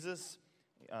Jesus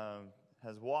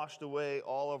has washed away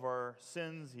all of our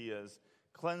sins. He has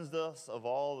cleansed us of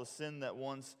all the sin that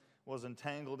once was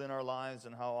entangled in our lives,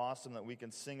 and how awesome that we can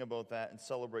sing about that and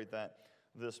celebrate that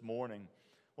this morning.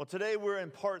 Well, today we're in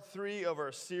part 3 of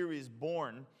our series,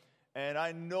 Born, and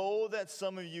I know that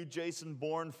some of you Jason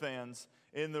Bourne fans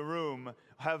in the room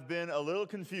have been a little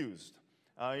confused.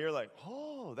 You're like,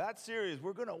 oh, that series,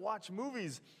 we're going to watch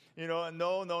movies,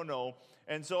 no.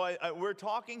 And so we're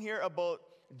talking here about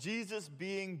Jesus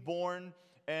being born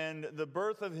and the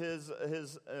birth of his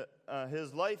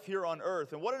life here on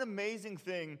earth. And what an amazing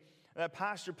thing that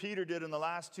Pastor Peter did in the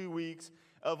last 2 weeks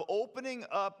of opening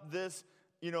up this,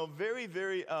 very,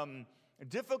 very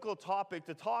difficult topic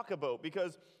to talk about.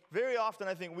 Because very often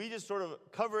I think we just sort of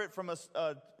cover it from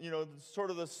sort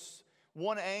of this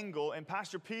one angle. And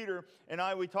Pastor Peter and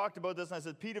we talked about this, and I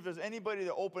said, Peter, if there's anybody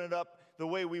to open it up the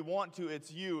way we want to, it's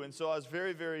you. And so I was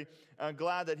very, very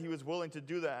glad that he was willing to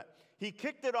do that. He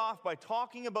kicked it off by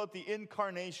talking about the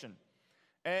incarnation.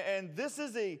 And this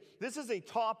is a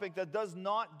topic that does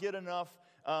not get enough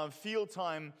field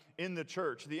time in the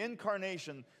church. The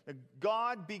incarnation,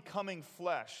 God becoming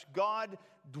flesh, God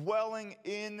dwelling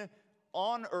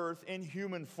on earth in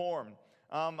human form.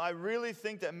 I really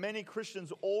think that many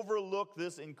Christians overlook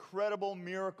this incredible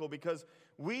miracle because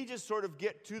we just sort of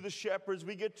get to the shepherds,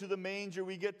 we get to the manger,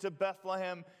 we get to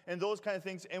Bethlehem and those kind of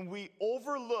things, and we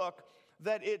overlook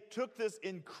that it took this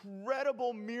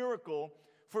incredible miracle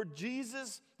for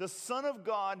Jesus, the Son of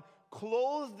God,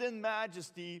 clothed in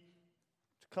majesty,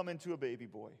 to come into a baby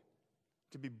boy,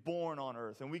 to be born on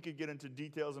earth. And we could get into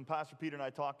details, and Pastor Peter and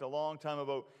I talked a long time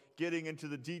about getting into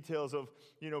the details of,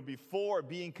 before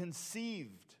being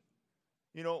conceived.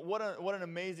 What an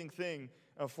amazing thing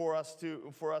for us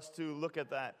to look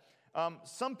at that.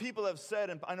 Some people have said,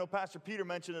 and I know Pastor Peter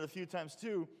mentioned it a few times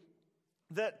too,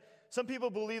 that some people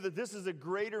believe that this is a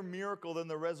greater miracle than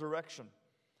the resurrection.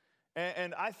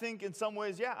 And I think in some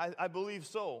ways, I believe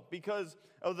so, because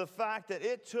of the fact that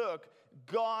it took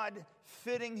God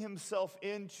fitting himself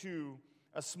into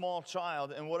a small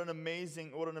child, and what an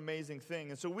amazing thing.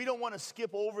 And so we don't want to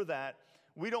skip over that.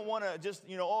 We don't want to just,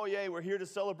 we're here to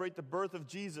celebrate the birth of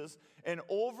Jesus and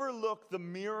overlook the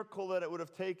miracle that it would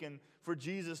have taken for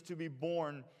Jesus to be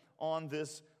born on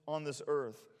this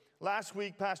earth. Last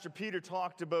week, Pastor Peter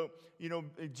talked about,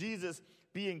 Jesus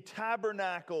being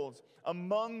tabernacled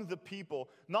among the people.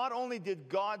 Not only did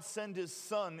God send his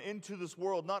son into this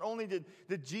world, not only did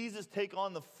Jesus take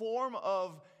on the form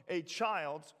of a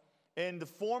child and the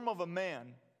form of a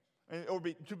man,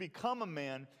 to become a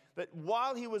man, that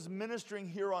while he was ministering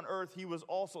here on earth, he was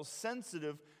also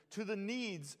sensitive to the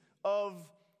needs of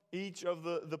each of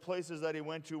the places that he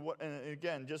went to. And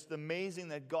again, just amazing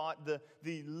that God,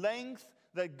 the length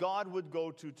that God would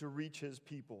go to reach his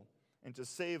people and to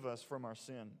save us from our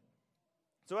sin.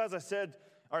 So as I said,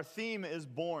 our theme is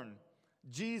born.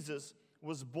 Jesus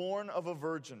was born of a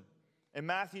virgin. In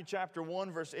Matthew chapter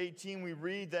 1, verse 18, we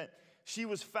read that she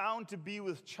was found to be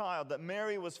with child, that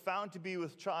Mary was found to be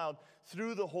with child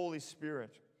through the Holy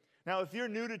Spirit. Now, if you're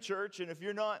new to church and if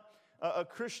you're not a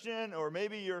Christian, or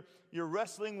maybe you're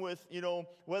wrestling with,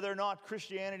 whether or not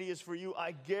Christianity is for you,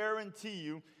 I guarantee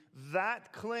you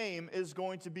that claim is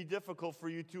going to be difficult for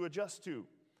you to adjust to.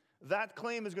 That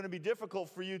claim is going to be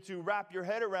difficult for you to wrap your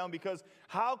head around, because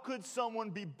how could someone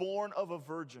be born of a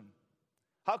virgin?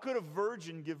 How could a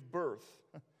virgin give birth?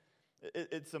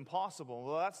 It's impossible.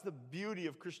 Well, that's the beauty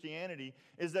of Christianity,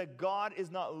 is that God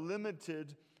is not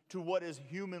limited to what is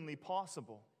humanly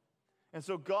possible. And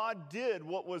so God did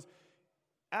what was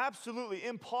absolutely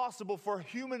impossible for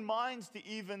human minds to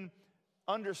even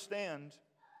understand.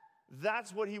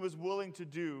 That's what he was willing to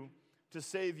do to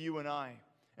save you and I.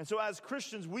 And so as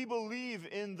Christians, we believe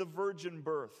in the virgin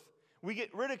birth. We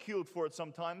get ridiculed for it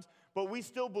sometimes, but we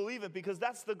still believe it because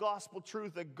that's the gospel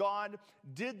truth, that God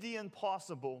did the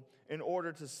impossible in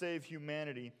order to save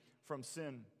humanity from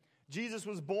sin. Jesus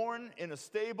was born in a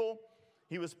stable.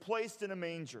 He was placed in a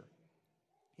manger.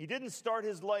 He didn't start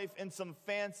his life in some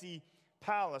fancy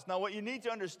palace. Now, what you need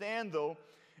to understand, though,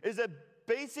 is that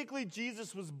basically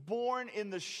Jesus was born in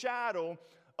the shadow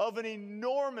of an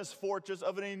enormous fortress,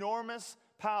 of an enormous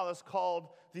palace called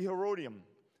the Herodium.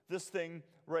 This thing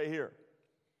right here.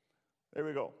 There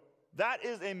we go. That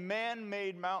is a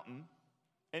man-made mountain.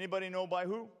 Anybody know by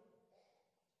who?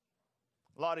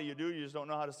 A lot of you do. You just don't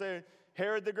know how to say it.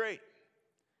 Herod the Great.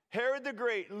 Herod the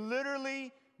Great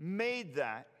literally made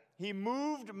that. He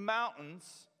moved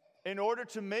mountains in order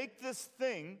to make this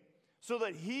thing so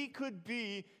that he could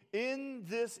be in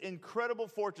this incredible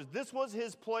fortress. This was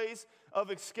his place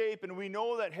of escape, and we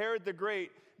know that Herod the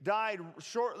Great died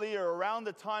shortly or around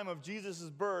the time of Jesus'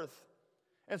 birth.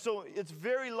 And so it's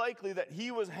very likely that he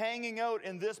was hanging out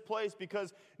in this place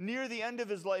because near the end of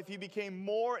his life, he became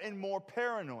more and more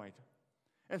paranoid.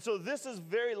 And so this is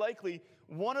very likely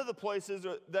one of the places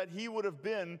that he would have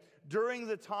been during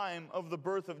the time of the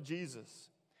birth of Jesus.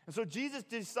 And so Jesus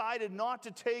decided not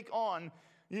to take on,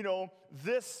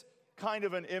 this kind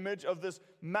of an image of this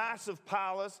massive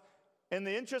palace. And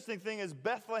the interesting thing is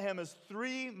Bethlehem is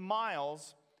 3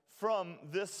 miles from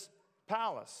this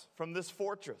palace, from this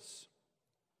fortress.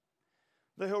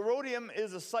 The Herodium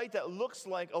is a site that looks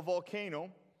like a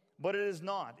volcano, but it is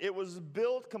not. It was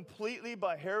built completely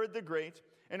by Herod the Great,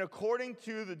 and according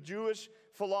to the Jewish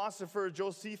philosopher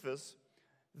Josephus,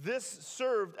 this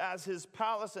served as his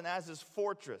palace and as his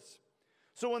fortress.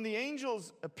 So when the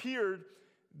angels appeared,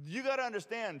 you got to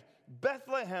understand,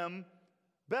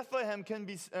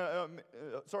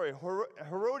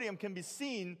 Herodium can be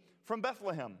seen from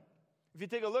Bethlehem. If you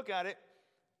take a look at it,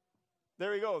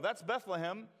 there you go. That's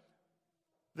Bethlehem.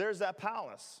 There's that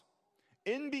palace.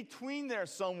 In between there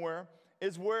somewhere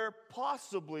is where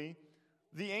possibly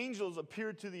the angels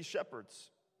appeared to these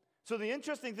shepherds. So the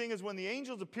interesting thing is when the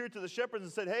angels appeared to the shepherds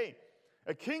and said, hey,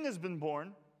 a king has been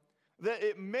born, that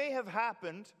it may have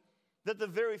happened that the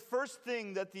very first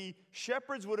thing that the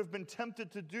shepherds would have been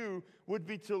tempted to do would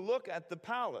be to look at the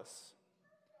palace,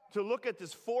 to look at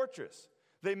this fortress.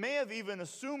 They may have even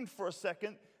assumed for a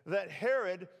second that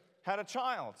Herod had a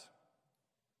child.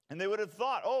 And they would have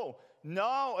thought, oh,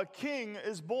 now a king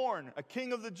is born, a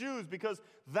king of the Jews, because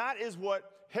that is what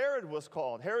Herod was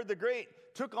called. Herod the Great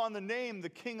took on the name the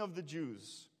King of the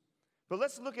Jews. But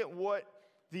let's look at what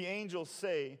the angels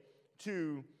say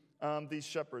to these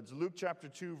shepherds. Luke chapter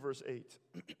 2, verse 8.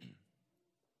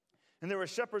 And there were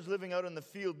shepherds living out in the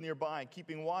field nearby,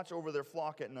 keeping watch over their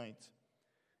flock at night.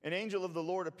 An angel of the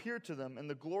Lord appeared to them, and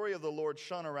the glory of the Lord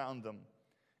shone around them,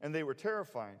 and they were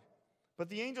terrified. But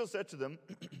the angel said to them,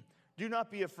 do not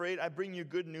be afraid. I bring you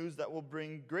good news that will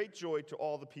bring great joy to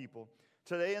all the people.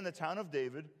 Today in the town of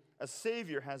David, a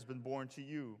Savior has been born to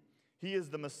you. He is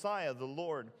the Messiah, the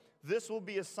Lord. This will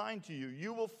be a sign to you.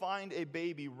 You will find a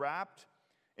baby wrapped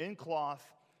in cloth,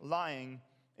 lying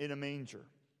in a manger.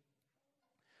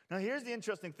 Now here's the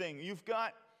interesting thing. You've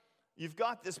got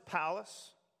this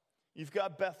palace, you've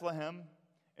got Bethlehem,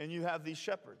 and you have these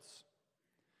shepherds.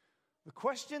 The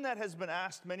question that has been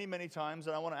asked many, many times,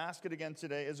 and I want to ask it again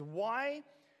today, is why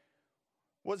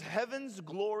was heaven's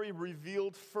glory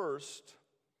revealed first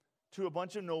to a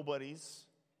bunch of nobodies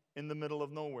in the middle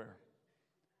of nowhere?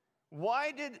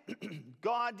 Why did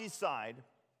God decide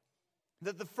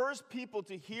that the first people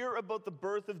to hear about the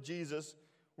birth of Jesus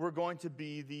were going to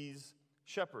be these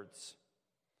shepherds?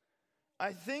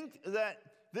 I think that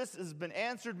this has been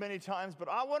answered many times, but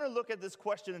I want to look at this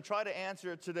question and try to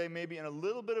answer it today maybe in a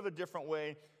little bit of a different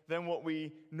way than what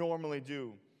we normally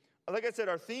do. Like I said,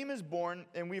 our theme is born,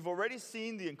 and we've already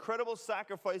seen the incredible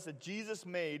sacrifice that Jesus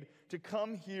made to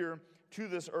come here to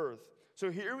this earth. So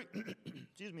here,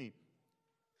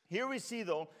 here we see,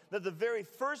 though, that the very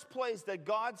first place that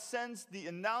God sends the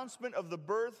announcement of the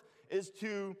birth is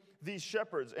to these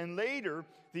shepherds. And later,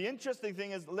 the interesting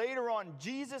thing is later on,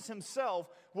 Jesus himself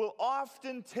will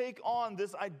often take on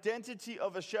this identity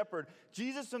of a shepherd.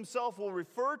 Jesus himself will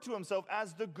refer to himself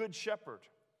as the good shepherd.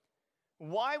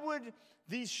 Why would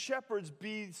these shepherds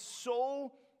be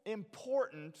so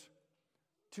important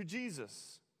to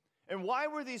Jesus? And why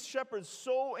were these shepherds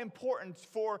so important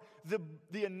for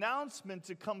the announcement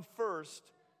to come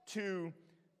first to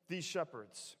these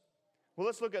shepherds? Well,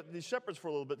 let's look at these shepherds for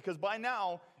a little bit, because by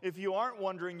now, if you aren't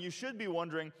wondering, you should be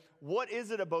wondering, what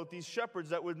is it about these shepherds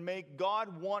that would make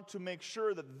God want to make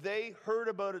sure that they heard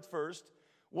about it first?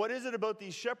 What is it about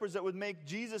these shepherds that would make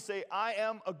Jesus say, I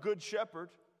am a good shepherd?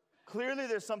 Clearly,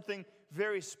 there's something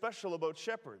very special about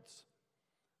shepherds.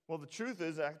 Well, the truth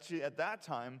is, actually, at that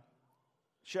time,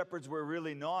 shepherds were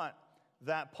really not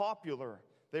that popular.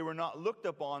 They were not looked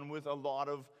upon with a lot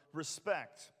of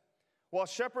respect. While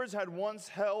shepherds had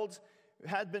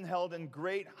been held in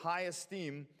great high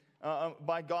esteem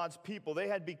by God's people, they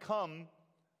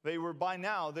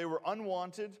were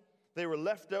unwanted, they were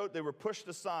left out, they were pushed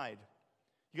aside.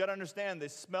 You got to understand, they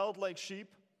smelled like sheep,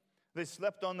 they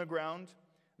slept on the ground,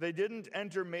 they didn't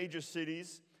enter major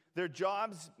cities, their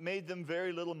jobs made them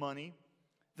very little money,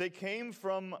 they came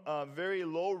from very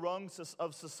low rungs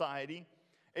of society.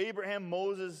 Abraham,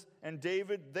 Moses, and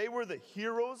David, they were the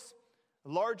heroes,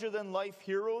 larger-than-life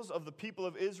heroes of the people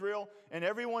of Israel, and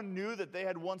everyone knew that they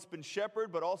had once been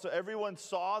shepherd, but also everyone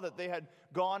saw that they had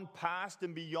gone past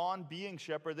and beyond being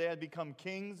shepherd. They had become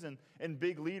kings and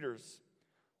big leaders.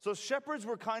 So shepherds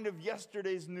were kind of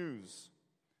yesterday's news.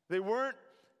 They weren't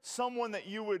someone that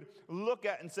you would look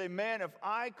at and say, man, if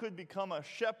I could become a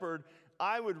shepherd,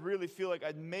 I would really feel like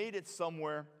I'd made it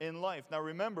somewhere in life. Now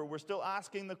remember, we're still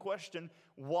asking the question,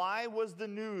 why was the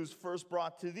news first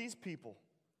brought to these people?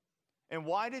 And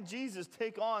why did Jesus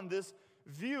take on this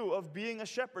view of being a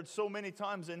shepherd so many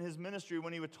times in his ministry?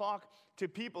 When he would talk to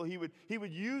people, he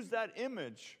would use that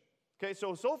image. Okay,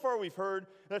 so far we've heard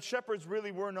that shepherds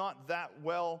really were not that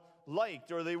well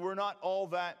liked, or they were not all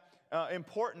that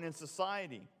important in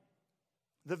society.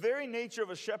 The very nature of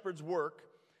a shepherd's work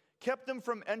kept them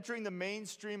from entering the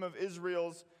mainstream of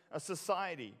Israel's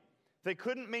society. They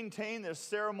couldn't maintain their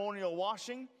ceremonial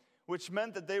washing, which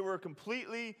meant that they were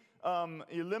completely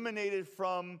eliminated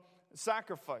from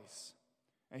sacrifice.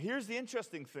 And here's the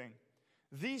interesting thing.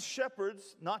 These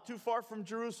shepherds, not too far from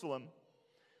Jerusalem,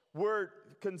 were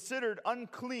considered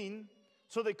unclean,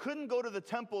 so they couldn't go to the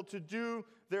temple to do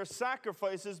their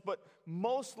sacrifices, but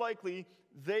most likely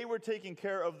they were taking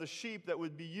care of the sheep that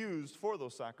would be used for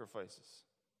those sacrifices.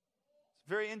 It's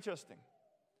very interesting.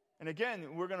 And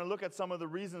again, we're going to look at some of the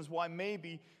reasons why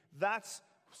maybe that's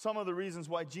some of the reasons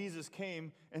why Jesus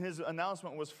came and his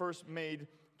announcement was first made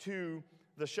to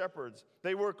the shepherds.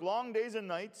 They worked long days and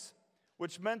nights,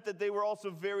 which meant that they were also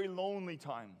very lonely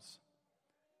times.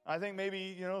 I think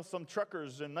maybe, some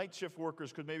truckers and night shift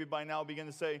workers could maybe by now begin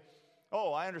to say,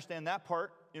 oh, I understand that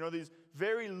part. These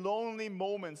very lonely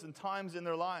moments and times in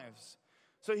their lives.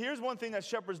 So here's one thing that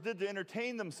shepherds did to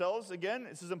entertain themselves. Again,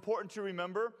 this is important to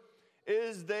remember,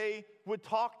 is they would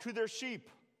talk to their sheep.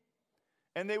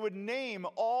 And they would name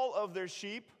all of their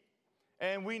sheep.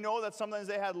 And we know that sometimes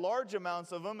they had large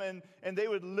amounts of them, and they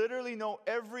would literally know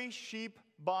every sheep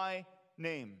by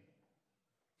name.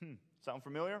 Sound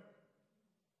familiar?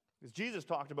 Because Jesus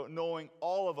talked about knowing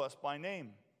all of us by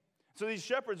name. So these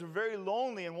shepherds were very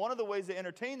lonely, and one of the ways they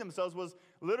entertained themselves was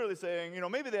literally saying,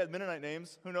 maybe they had Mennonite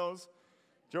names, who knows?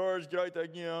 George,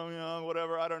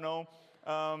 whatever, I don't know.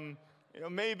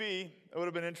 Maybe it would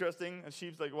have been interesting. And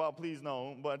sheep's like, well, please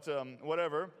no, but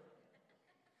whatever.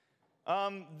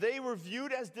 They were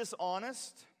viewed as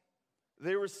dishonest.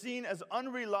 They were seen as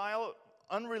unreliable,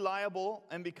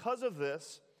 and because of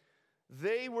this,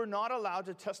 they were not allowed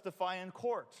to testify in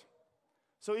court.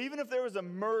 So even if there was a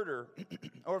murder,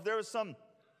 or if there was some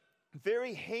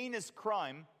very heinous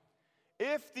crime,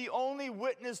 if the only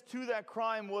witness to that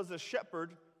crime was a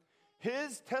shepherd,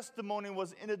 his testimony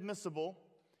was inadmissible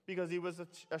because he was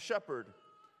a shepherd.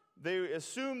 They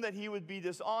assumed that he would be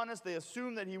dishonest, they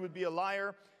assumed that he would be a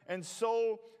liar, and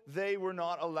so they were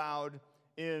not allowed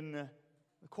in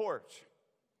court.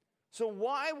 So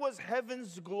why was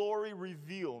heaven's glory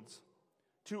revealed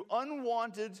to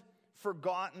unwanted,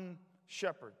 forgotten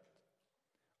shepherd?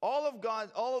 All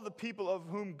of the people of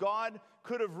whom God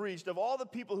could have reached, of all the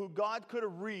people who God could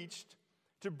have reached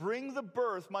to bring the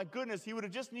birth, my goodness, he would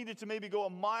have just needed to maybe go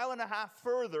 1.5 miles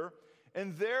further,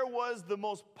 and there was the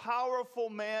most powerful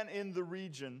man in the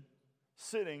region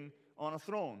sitting on a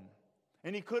throne.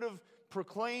 And he could have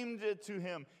proclaimed it to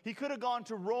him. He could have gone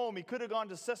to Rome. He could have gone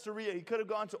to Caesarea. He could have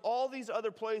gone to all these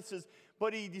other places.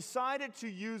 But he decided to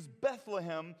use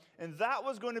Bethlehem, and that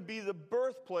was going to be the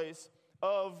birthplace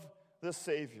of the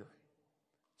Savior.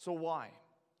 So why?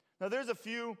 Now there's a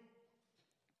few,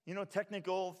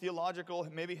 technical, theological,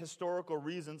 maybe historical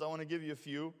reasons. I want to give you a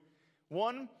few.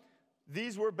 One,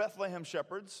 these were Bethlehem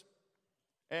shepherds.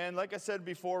 And like I said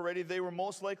before already, they were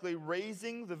most likely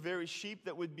raising the very sheep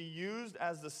that would be used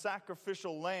as the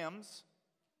sacrificial lambs.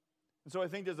 And so I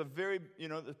think there's a very,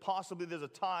 possibly there's a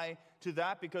tie to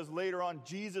that, because later on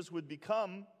Jesus would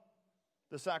become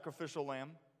the sacrificial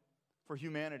lamb for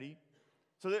humanity.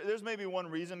 So there's maybe one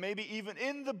reason. Maybe even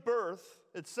in the birth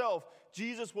itself,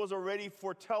 Jesus was already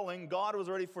foretelling, God was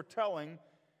already foretelling,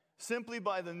 simply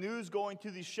by the news going to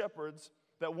these shepherds,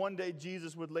 that one day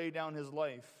Jesus would lay down his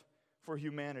life for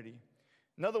humanity.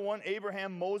 Another one,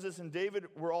 Abraham, Moses, and David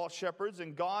were all shepherds,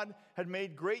 and God had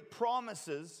made great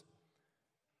promises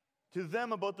to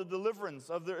them about the deliverance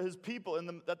of his people,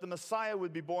 and that the Messiah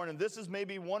would be born. And this is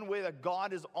maybe one way that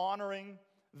God is honoring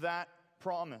that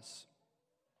promise.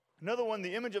 Another one,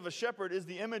 the image of a shepherd, is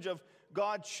the image of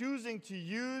God choosing to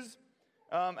use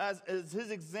as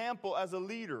his example as a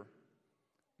leader.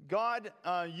 God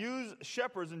used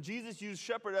shepherds, and Jesus used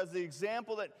shepherd as the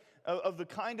example of the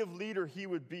kind of leader he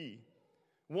would be.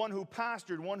 One who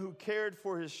pastored, one who cared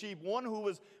for his sheep, one who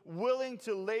was willing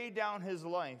to lay down his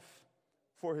life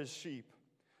for his sheep.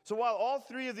 So while all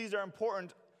three of these are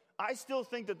important, I still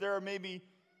think that there are maybe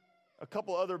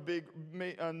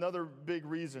another big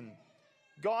reason.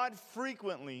 God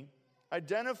frequently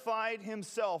identified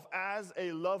himself as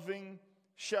a loving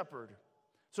shepherd.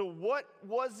 So what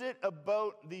was it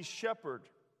about the shepherd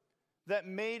that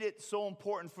made it so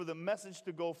important for the message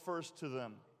to go first to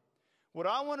them? What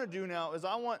I want to do now is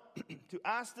I want to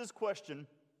ask this question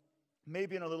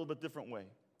maybe in a little bit different way.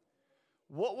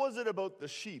 What was it about the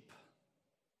sheep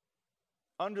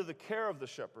under the care of the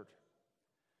shepherd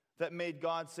that made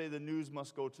God say the news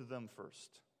must go to them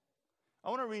first? I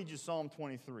want to read you Psalm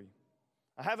 23.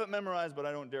 I have it memorized, but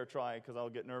I don't dare try because I'll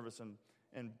get nervous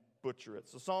and butcher it.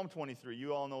 So Psalm 23,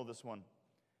 you all know this one.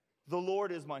 The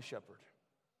Lord is my shepherd.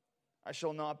 I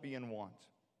shall not be in want.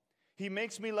 He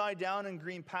makes me lie down in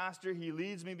green pasture. He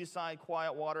leads me beside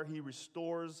quiet water. He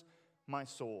restores my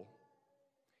soul.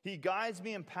 He guides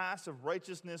me in paths of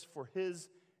righteousness for his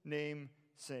name's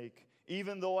sake.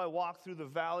 Even though I walk through the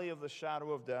valley of the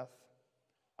shadow of death,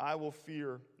 I will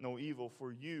fear no evil,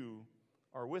 for you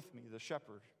are with me, the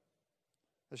shepherd.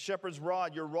 The shepherd's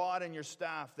rod, your rod and your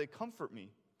staff, they comfort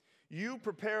me. You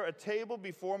prepare a table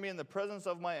before me in the presence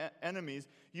of my enemies.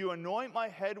 You anoint my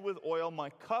head with oil. My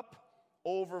cup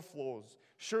overflows.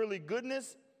 Surely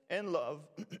goodness and love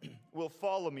will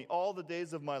follow me all the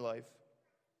days of my life,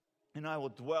 and I will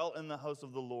dwell in the house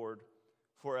of the Lord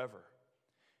forever.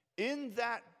 In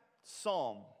that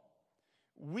psalm,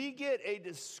 we get a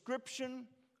description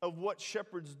of what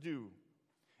shepherds do.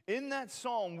 In that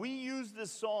psalm, we use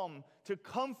this psalm to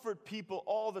comfort people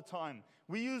all the time.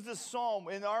 We use this psalm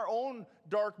in our own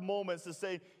dark moments to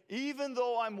say, even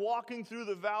though I'm walking through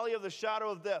the valley of the shadow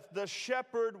of death, the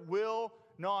shepherd will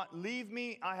not leave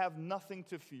me. I have nothing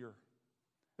to fear.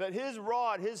 That his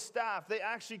rod, his staff, they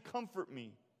actually comfort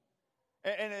me.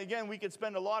 And again, we could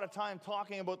spend a lot of time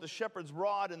talking about the shepherd's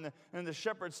rod and the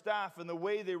shepherd's staff and the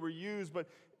way they were used. But,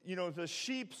 you know, the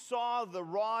sheep saw the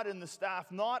rod and the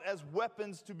staff not as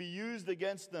weapons to be used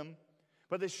against them,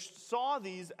 but they saw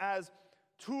these as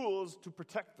tools to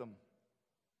protect them.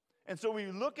 And so we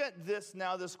look at this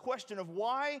now, this question of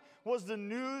why was the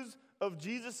news of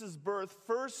Jesus' birth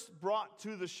first brought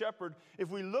to the shepherd? If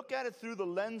we look at it through the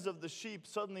lens of the sheep,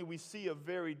 suddenly we see a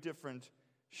very different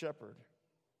shepherd.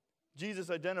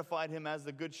 Jesus identified him as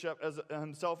the good shepherd,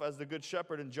 himself as the good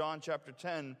shepherd in John chapter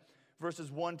 10,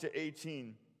 verses 1 to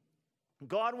 18.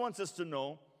 God wants us to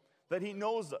know that he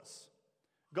knows us.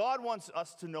 God wants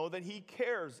us to know that he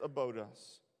cares about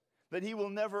us, that he will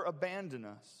never abandon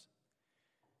us.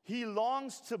 He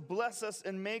longs to bless us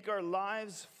and make our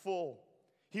lives full.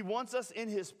 He wants us in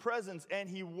his presence, and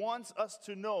he wants us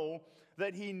to know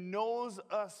that he knows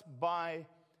us by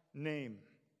name.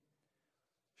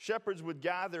 Shepherds would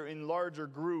gather in larger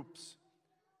groups,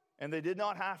 and they did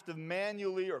not have to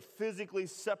manually or physically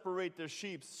separate their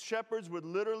sheep. Shepherds would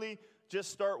literally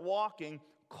just start walking,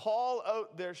 call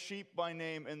out their sheep by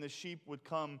name, and the sheep would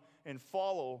come and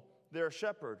follow their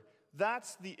shepherd.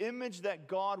 That's the image that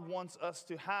God wants us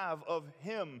to have of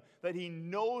him, that he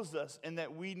knows us and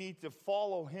that we need to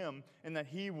follow him and that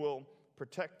he will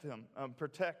protect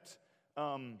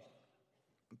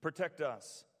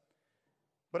us.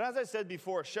 But as I said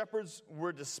before, shepherds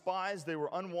were despised, they were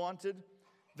unwanted.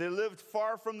 They lived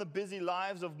far from the busy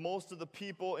lives of most of the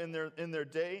people in their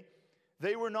day.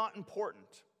 They were not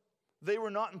important. They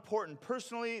were not important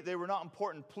personally, they were not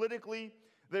important politically,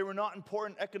 they were not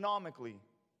important economically.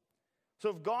 So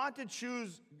if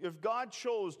God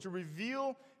chose to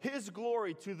reveal his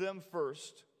glory to them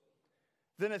first,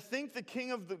 then I think the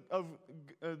King of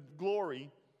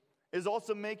glory is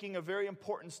also making a very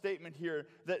important statement here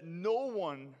that no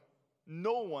one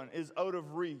is out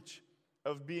of reach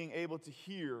of being able to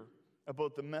hear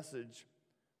about the message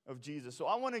of Jesus. So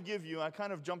I want to give you, I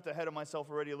kind of jumped ahead of myself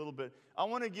already a little bit. I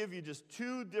want to give you just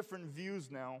two different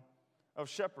views now of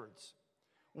shepherds.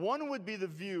 One would be the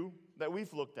view that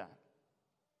we've looked at.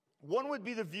 One would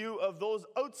be the view of those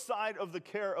outside of the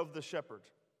care of the shepherd.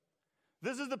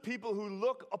 This is the people who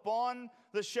look upon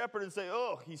the shepherd and say,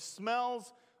 oh, he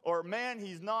smells, or man,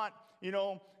 he's not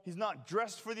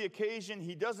dressed for the occasion.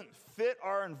 He doesn't fit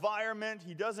our environment.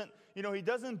 He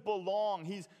doesn't belong.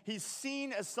 He's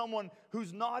seen as someone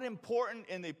who's not important,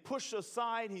 and they push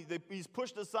aside. He's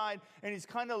pushed aside, and he's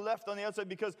kind of left on the outside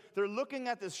because they're looking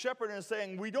at this shepherd and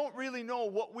saying, we don't really know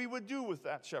what we would do with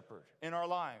that shepherd in our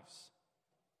lives.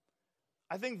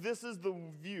 I think this is the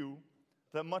view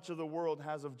that much of the world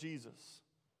has of Jesus.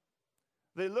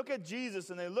 They look at Jesus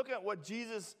and they look at what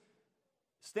Jesus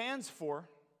stands for,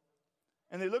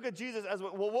 and they look at Jesus as,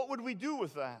 well, what would we do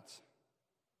with that?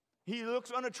 He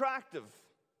looks unattractive.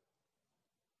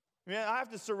 I mean, I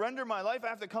have to surrender my life. I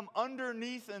have to come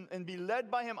underneath and be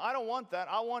led by him. I don't want that.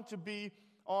 I want to be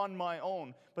on my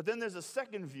own. But then there's a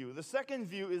second view. The second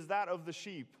view is that of the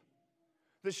sheep.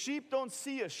 The sheep don't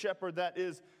see a shepherd that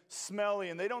is smelly,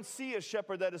 and they don't see a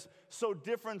shepherd that is so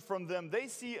different from them. They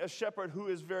see a shepherd who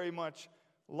is very much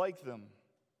like them.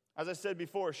 As I said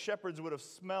before, shepherds would have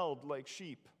smelled like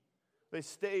sheep. They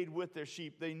stayed with their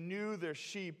sheep. They knew their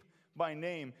sheep by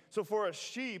name. So for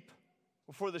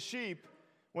the sheep,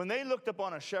 when they looked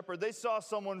upon a shepherd, they saw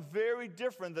someone very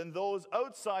different than those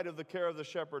outside of the care of the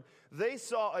shepherd. They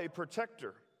saw a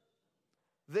protector.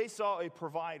 They saw a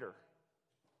provider.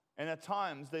 And at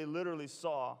times, they literally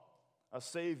saw a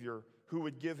Savior who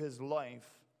would give his life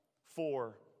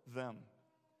for them.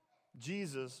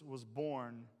 Jesus was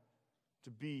born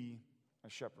to be a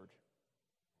shepherd.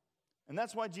 And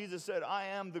that's why Jesus said, I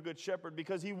am the good shepherd,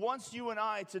 because he wants you and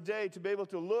I today to be able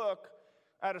to look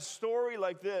at a story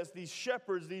like this, these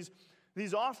shepherds,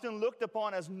 these often looked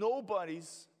upon as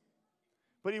nobodies,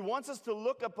 but he wants us to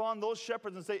look upon those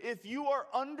shepherds and say, if you are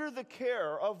under the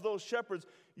care of those shepherds,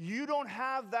 you don't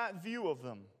have that view of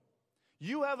them.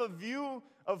 You have a view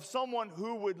of someone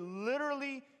who would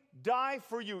literally die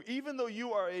for you. Even though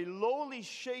you are a lowly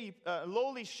sheep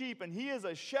and he is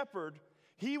a shepherd,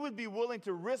 he would be willing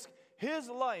to risk his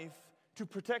life to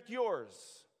protect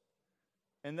yours.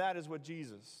 And that is what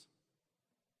Jesus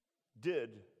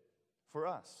did for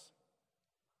us.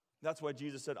 That's why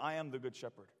Jesus said, I am the good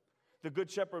shepherd. The good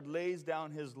shepherd lays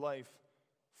down his life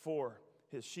for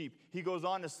his sheep. He goes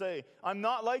on to say, I'm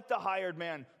not like the hired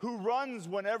man who runs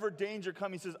whenever danger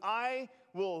comes. He says, I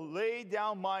will lay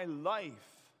down my life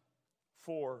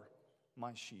for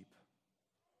my sheep.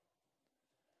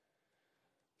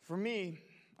 For me,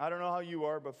 I don't know how you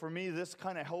are, but for me, this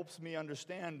kind of helps me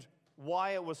understand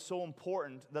why it was so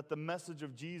important that the message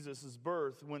of Jesus'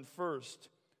 birth went first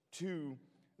to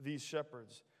these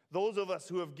shepherds. Those of us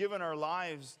who have given our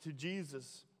lives to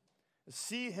Jesus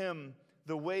see him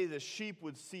the way the sheep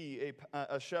would see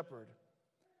a shepherd.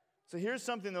 So here's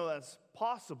something, though, that's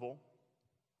possible.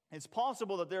 It's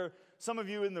possible that there are some of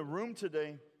you in the room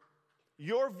today,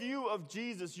 your view of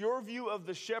Jesus, your view of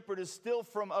the shepherd is still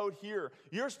from out here.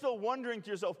 You're still wondering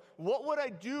to yourself, what would I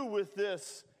do with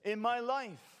this in my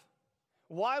life?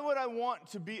 Why would I want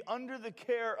to be under the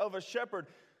care of a shepherd?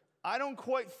 I don't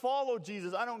quite follow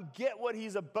Jesus. I don't get what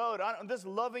he's about. This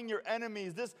loving your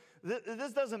enemies, this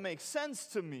doesn't make sense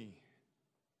to me.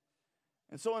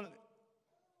 And so in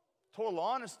total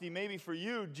honesty, maybe for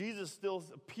you, Jesus still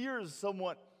appears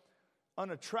somewhat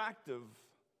unattractive,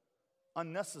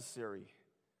 unnecessary,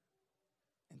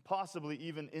 and possibly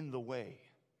even in the way.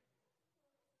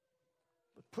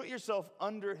 But put yourself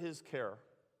under his care,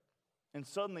 and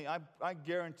suddenly, I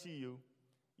guarantee you,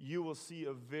 you will see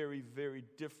a very, very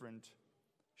different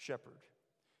shepherd.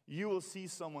 You will see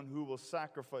someone who will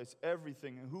sacrifice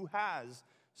everything and who has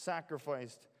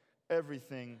sacrificed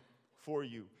everything for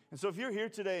you. And so if you're here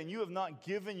today and you have not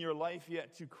given your life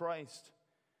yet to Christ,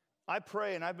 I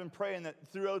pray, and I've been praying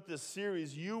that throughout this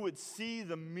series, you would see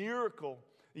the miracle.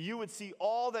 You would see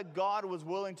all that God was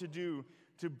willing to do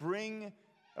to bring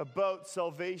about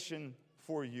salvation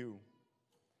for you.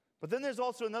 But then there's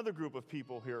also another group of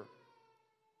people here.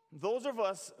 Those of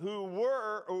us who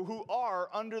were or who are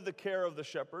under the care of the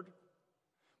shepherd,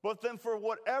 but then for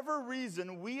whatever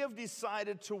reason, we have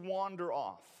decided to wander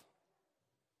off.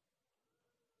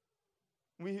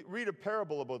 We read a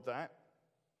parable about that.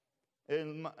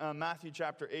 In Matthew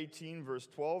chapter 18, verse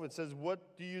 12, it says,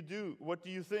 What do you do? What do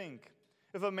you think?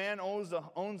 If a man owns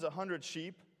 100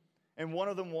 sheep and one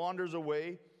of them wanders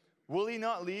away, will he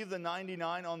not leave the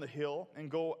 99 on the hill and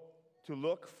go to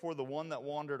look for the one that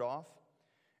wandered off?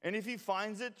 And if he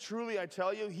finds it, truly I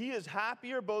tell you, he is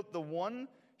happier about the one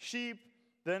sheep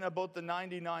than about the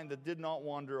 99 that did not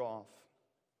wander off.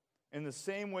 In the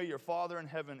same way, your Father in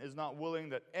heaven is not willing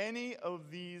that any of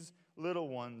these little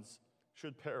ones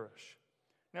should perish.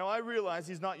 Now, I realize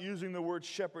he's not using the word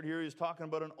shepherd here. He's talking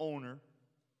about an owner.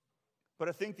 But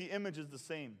I think the image is the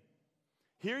same.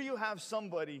 Here you have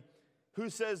somebody who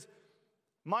says,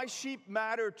 my sheep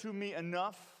matter to me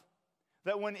enough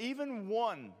that when even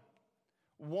one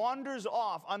wanders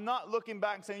off, I'm not looking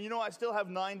back and saying, I still have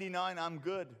 99, I'm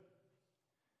good.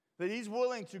 That he's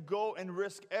willing to go and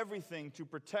risk everything to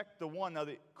protect the one. Now,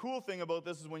 the cool thing about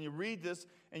this is when you read this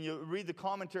and you read the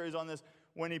commentaries on this,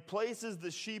 when he places the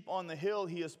sheep on the hill,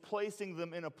 he is placing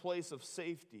them in a place of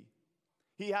safety.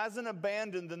 He hasn't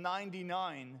abandoned the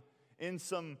 99 in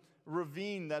some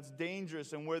ravine that's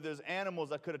dangerous and where there's animals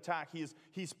that could attack.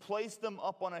 He's placed them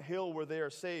up on a hill where they are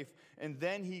safe, and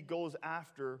then he goes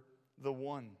after the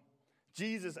one.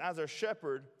 Jesus, as our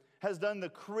shepherd, has done the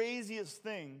craziest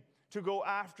thing to go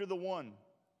after the one.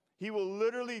 He will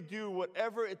literally do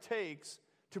whatever it takes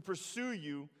to pursue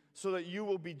you so that you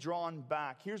will be drawn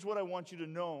back. Here's what I want you to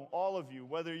know, all of you,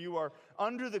 whether you are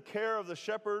under the care of the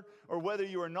shepherd or whether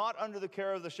you are not under the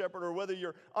care of the shepherd or whether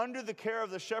you're under the care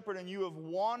of the shepherd and you have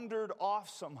wandered off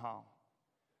somehow.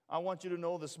 I want you to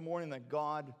know this morning that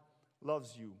God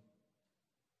loves you.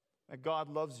 That God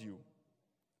loves you.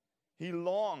 He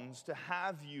longs to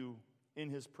have you in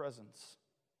His presence.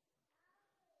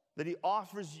 That He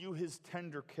offers you His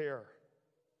tender care.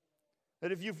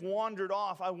 That if you've wandered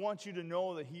off, I want you to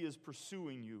know that He is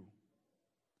pursuing you.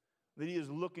 That He is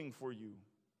looking for you.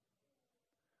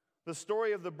 The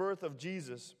story of the birth of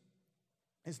Jesus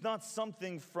is not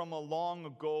something from a long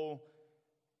ago,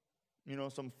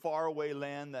 some faraway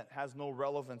land that has no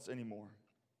relevance anymore.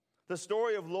 The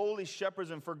story of lowly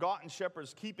shepherds and forgotten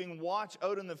shepherds keeping watch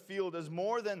out in the field is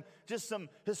more than just some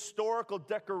historical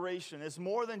decoration. It's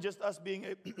more than just us being,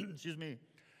 excuse me.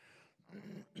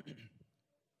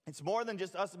 It's more than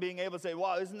just us being able to say,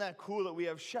 wow, isn't that cool that we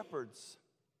have shepherds?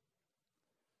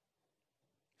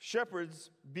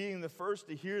 Shepherds, being the first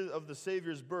to hear of the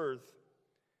Savior's birth,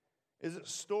 is a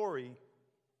story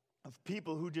of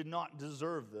people who did not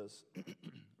deserve this,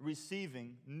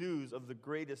 receiving news of the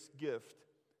greatest gift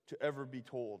to ever be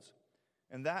told.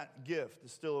 And that gift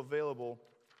is still available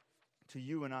to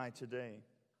you and I today.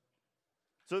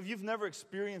 So if you've never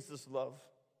experienced this love,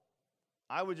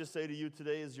 I would just say to you,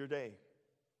 today is your day.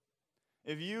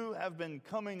 If you have been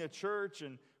coming to church,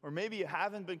 or maybe you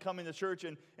haven't been coming to church,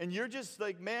 and you're just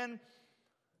like, man,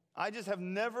 I just have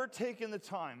never taken the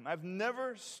time. I've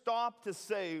never stopped to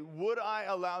say, would I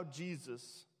allow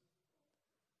Jesus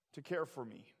to care for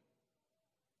me,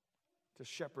 to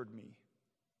shepherd me,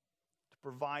 to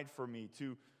provide for me,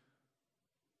 to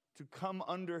come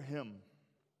under Him,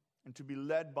 and to be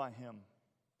led by Him?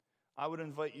 I would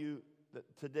invite you that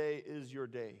today is your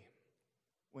day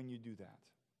when you do that.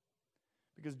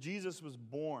 Because Jesus was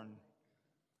born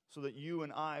so that you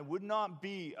and I would not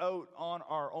be out on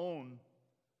our own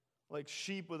like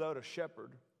sheep without a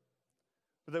shepherd,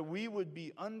 but that we would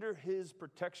be under His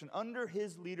protection, under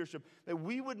His leadership, that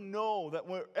we would know that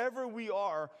wherever we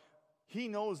are, He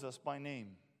knows us by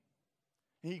name.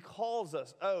 He calls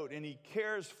us out and He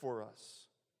cares for us.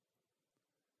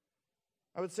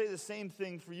 I would say the same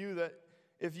thing for you, that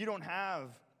if you don't have,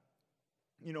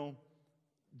 the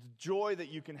joy that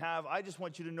you can have, I just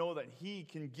want you to know that He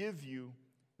can give you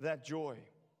that joy.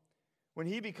 When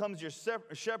He becomes your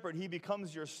shepherd, He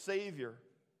becomes your Savior.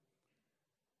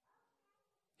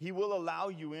 He will allow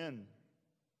you in.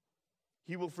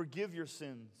 He will forgive your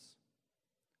sins.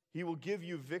 He will give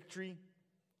you victory.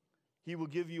 He will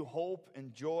give you hope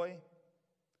and joy.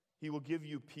 He will give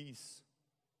you peace.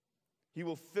 He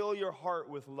will fill your heart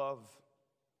with love.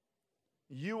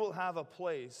 You will have a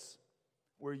place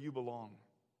where you belong.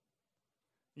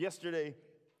 Yesterday,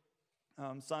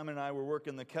 Simon and I were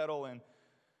working the kettle,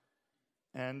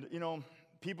 and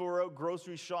people were out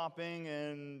grocery shopping,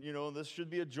 and this should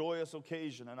be a joyous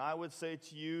occasion. And I would say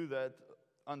to you that,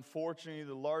 unfortunately,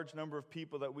 the large number of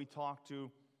people that we talked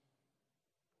to,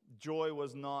 joy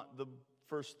was not the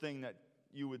first thing that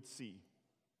you would see.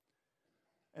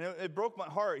 And it broke my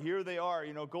heart. Here they are,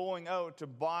 going out to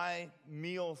buy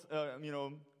meals,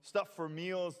 stuff for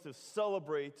meals to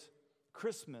celebrate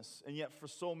Christmas. And yet for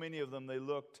so many of them, they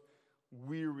looked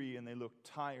weary and they looked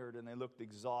tired and they looked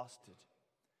exhausted.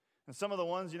 And some of the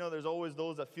ones, there's always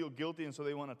those that feel guilty, and so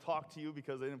they want to talk to you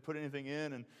because they didn't put anything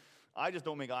in. And I just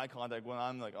don't make eye contact when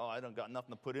I'm like, I don't got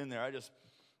nothing to put in there.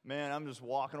 I'm just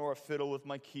walking, or a fiddle with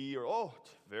my key, or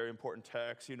very important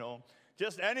text,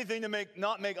 just anything to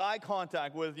not make eye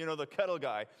contact with, the kettle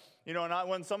guy. And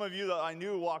when some of you that I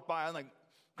knew walked by, I'm like,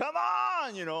 come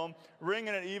on,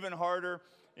 ringing it even harder,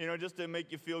 just to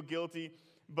make you feel guilty.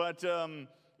 But,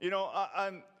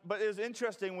 but it's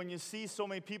interesting when you see so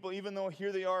many people, even though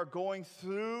here they are going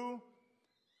through,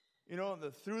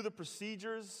 through the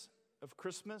procedures of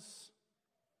Christmas,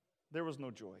 there was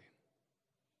no joy.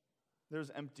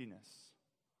 There's emptiness.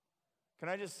 Can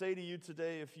I just say to you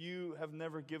today, if you have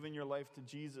never given your life to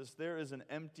Jesus, there is an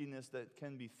emptiness that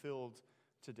can be filled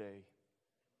today.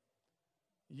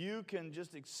 You can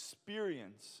just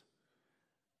experience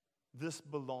this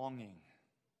belonging.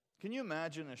 Can you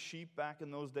imagine a sheep back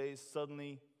in those days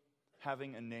suddenly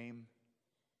having a name?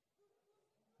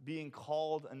 Being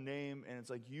called a name, and it's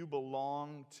like, you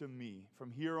belong to me.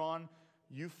 From here on,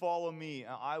 you follow me,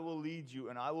 and I will lead you,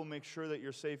 and I will make sure that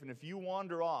you're safe. And if you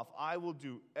wander off, I will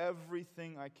do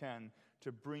everything I can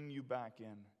to bring you back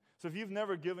in. So if you've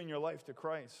never given your life to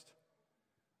Christ,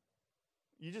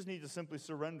 you just need to simply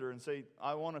surrender and say,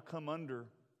 I want to come under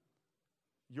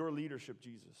your leadership,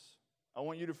 Jesus. I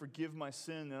want you to forgive my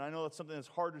sin. And I know that's something that's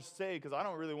hard to say because I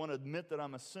don't really want to admit that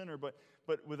I'm a sinner, but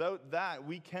without that,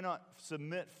 we cannot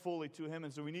submit fully to Him.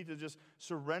 And so we need to just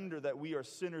surrender that we are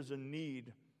sinners in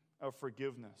need of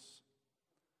forgiveness.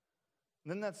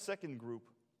 And then that second group,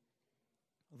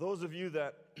 those of you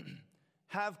that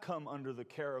have come under the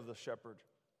care of the shepherd.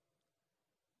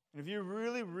 And if you're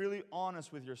really, really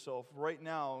honest with yourself right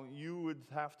now, you would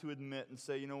have to admit and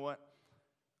say, you know what?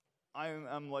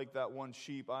 I'm like that one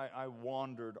sheep. I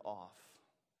wandered off.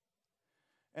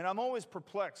 And I'm always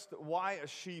perplexed why a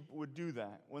sheep would do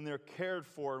that when they're cared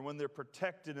for and when they're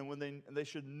protected and when they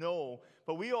should know.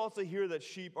 But we also hear that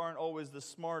sheep aren't always the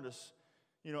smartest,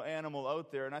 animal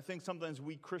out there. And I think sometimes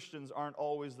we Christians aren't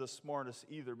always the smartest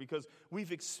either, because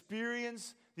we've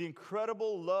experienced the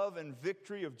incredible love and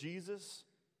victory of Jesus.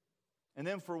 And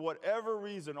then for whatever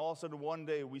reason, all of a sudden one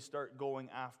day we start going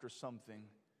after something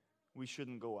we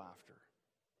shouldn't go after.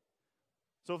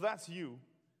 So if that's you,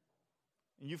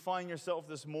 and you find yourself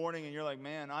this morning and you're like,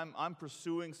 man, I'm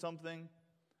pursuing something,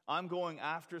 I'm going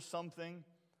after something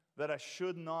that I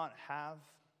should not have,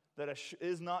 that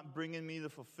is not bringing me the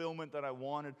fulfillment that I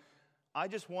wanted, I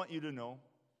just want you to know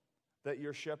that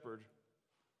your shepherd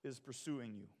is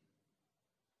pursuing you.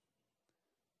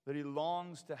 That he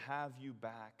longs to have you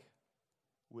back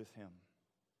with him.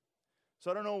 So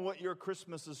I don't know what your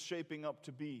Christmas is shaping up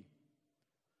to be.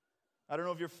 I don't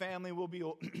know if your family will be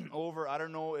over. I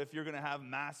don't know if you're going to have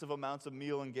massive amounts of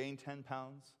meal and gain 10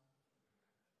 pounds.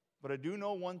 But I do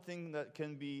know one thing that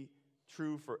can be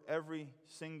true for every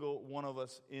single one of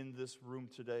us in this room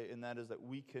today, and that is that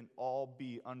we can all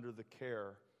be under the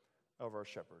care of our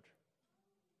shepherd,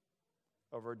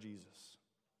 of our Jesus.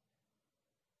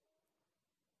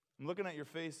 I'm looking at your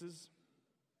faces,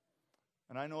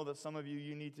 and I know that some of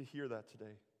you need to hear that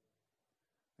today,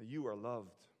 that you are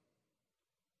loved.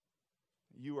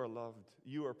 You are loved.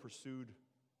 You are pursued.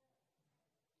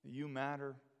 You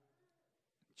matter.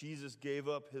 Jesus gave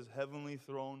up his heavenly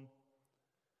throne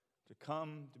to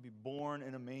come to be born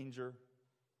in a manger.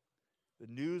 The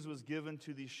news was given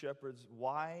to these shepherds.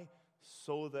 Why?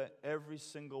 So that every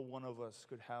single one of us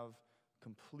could have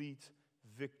complete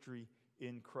victory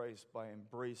in Christ by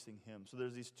embracing him. So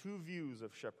there's these two views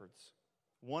of shepherds.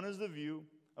 One is the view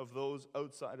of those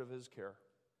outside of his care.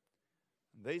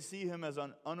 They see him as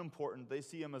unimportant. They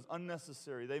see him as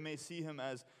unnecessary. They may see him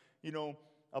as,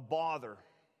 a bother.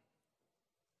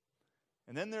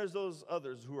 And then there's those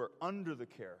others who are under the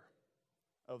care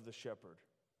of the shepherd.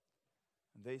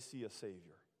 And they see a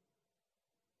Savior.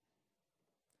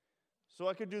 So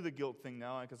I could do the guilt thing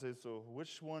now. I could say, so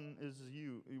which one is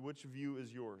you? Which view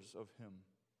is yours of him?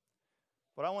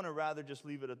 But I want to rather just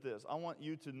leave it at this. I want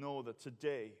you to know that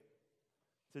today,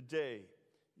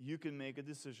 you can make a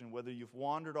decision, whether you've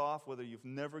wandered off, whether you've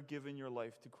never given your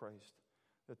life to Christ,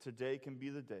 that today can be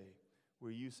the day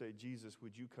where you say, Jesus,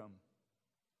 would you come?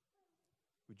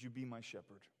 Would you be my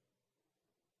shepherd?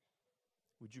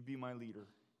 Would you be my leader?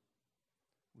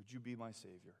 Would you be my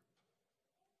Savior?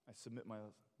 I submit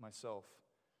myself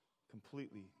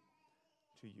completely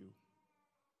to you.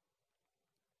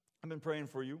 I've been praying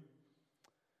for you.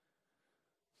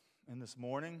 And this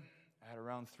morning, at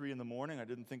around 3 a.m, I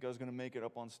didn't think I was going to make it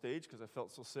up on stage because I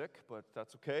felt so sick, but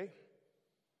that's okay.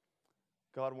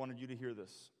 God wanted you to hear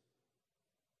this.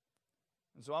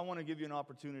 And so I want to give you an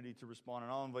opportunity to respond,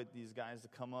 and I'll invite these guys to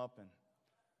come up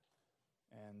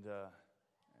and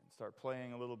start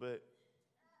playing a little bit.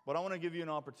 But I want to give you an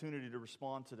opportunity to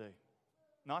respond today.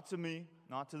 Not to me,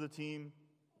 not to the team,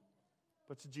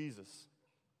 but to Jesus.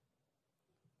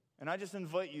 And I just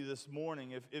invite you this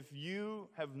morning, if you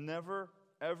have never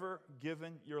ever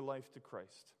given your life to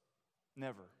Christ,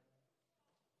 never,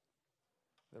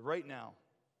 that right now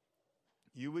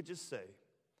you would just say,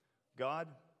 God,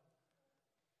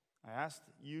 I ask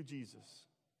you, Jesus,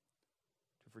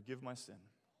 to forgive my sin.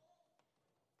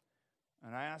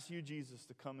 And I ask you, Jesus,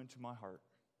 to come into my heart.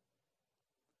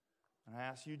 And I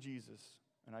ask you, Jesus,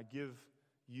 and I give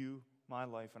you my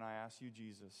life, and I ask you,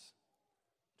 Jesus,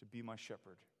 to be my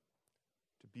shepherd,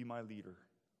 to be my leader,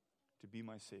 to be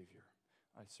my Savior.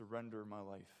 I surrender my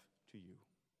life to you.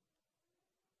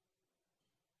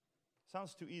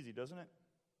 Sounds too easy, doesn't it?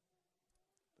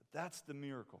 But that's the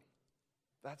miracle.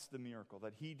 That's the miracle,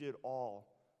 that he did all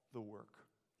the work.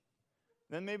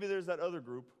 Then maybe there's that other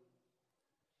group,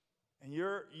 and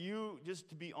you just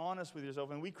to be honest with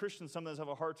yourself, and we Christians sometimes have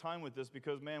a hard time with this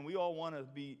because, man, we all want to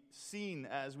be seen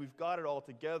as we've got it all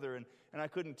together, and I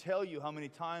couldn't tell you how many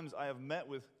times I have met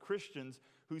with Christians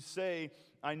who say,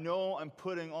 I know I'm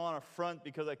putting on a front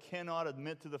because I cannot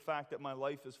admit to the fact that my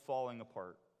life is falling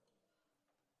apart.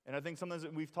 And I think sometimes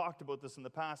we've talked about this in the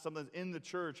past, sometimes in the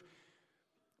church,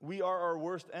 we are our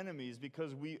worst enemies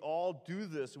because we all do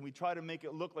this and we try to make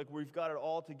it look like we've got it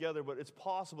all together, but it's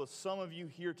possible some of you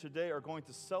here today are going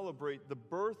to celebrate the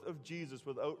birth of Jesus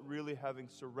without really having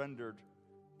surrendered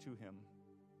to him.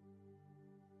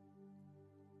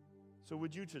 So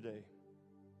would you today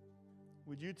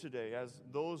would you today, as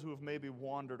those who have maybe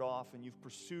wandered off and you've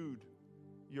pursued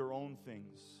your own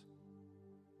things,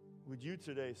 would you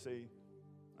today say,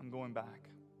 I'm going back.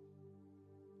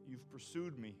 You've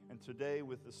pursued me, and today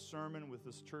with this sermon, with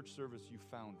this church service, you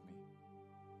found me.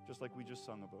 Just like we just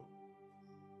sung about.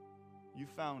 You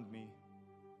found me,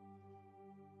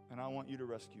 and I want you to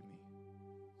rescue me.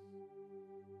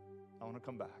 I want to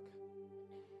come back.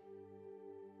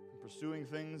 I'm pursuing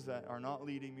things that are not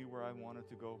leading me where I wanted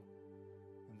to go.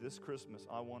 And this Christmas,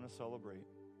 I want to celebrate,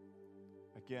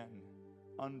 again,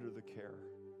 under the care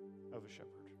of a shepherd.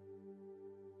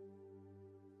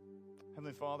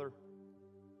 Heavenly Father,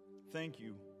 thank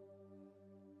you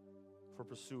for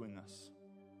pursuing us.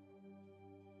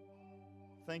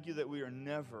 Thank you that we are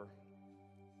never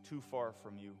too far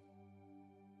from you.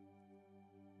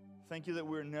 Thank you that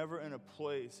we're never in a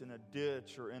place, in a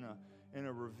ditch, or in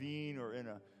a ravine, or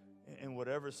in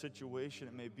whatever situation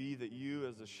it may be, that you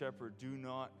as a shepherd do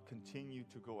not continue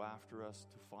to go after us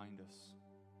to find us.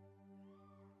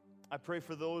 I pray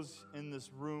for those in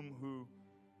this room who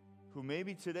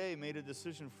maybe today made a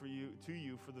decision to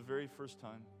you for the very first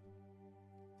time.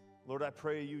 Lord, I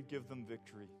pray you'd give them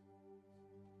victory.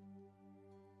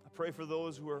 I pray for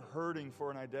those who are hurting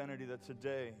for an identity, that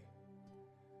today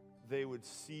they would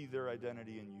see their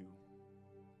identity in you.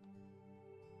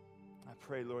 I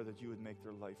pray, Lord, that you would make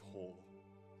their life whole.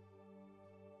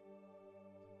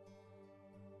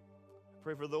 I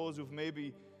pray for those who've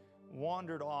maybe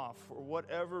wandered off for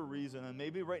whatever reason, and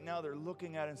maybe right now they're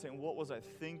looking at it and saying, what was I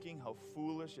thinking? How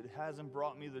foolish. It hasn't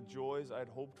brought me the joys I'd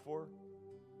hoped for.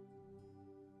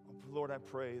 Lord, I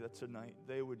pray that tonight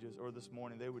or this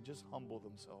morning, they would just humble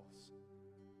themselves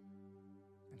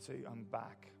and say, I'm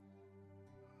back.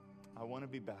 I want to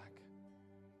be back.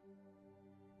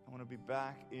 I want to be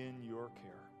back in your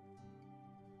care.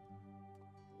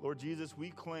 Lord Jesus,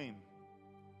 we claim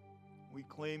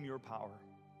your power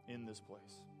in this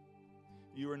place.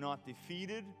 You are not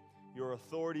defeated. Your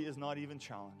authority is not even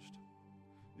challenged.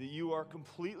 That you are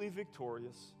completely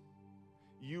victorious.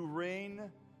 You reign,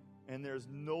 and there's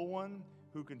no one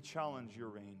who can challenge your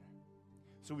reign.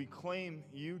 So we claim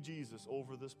you, Jesus,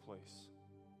 over this place.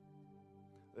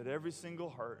 That every single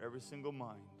heart, every single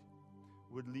mind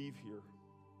would leave here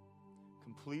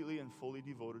completely and fully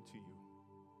devoted to you.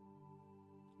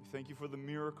 We thank you for the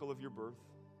miracle of your birth.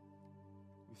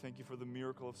 We thank you for the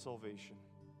miracle of salvation.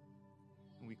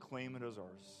 And we claim it as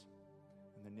ours.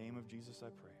 In the name of Jesus, I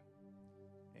pray.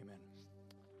 Amen.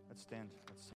 Let's stand. Let's sing.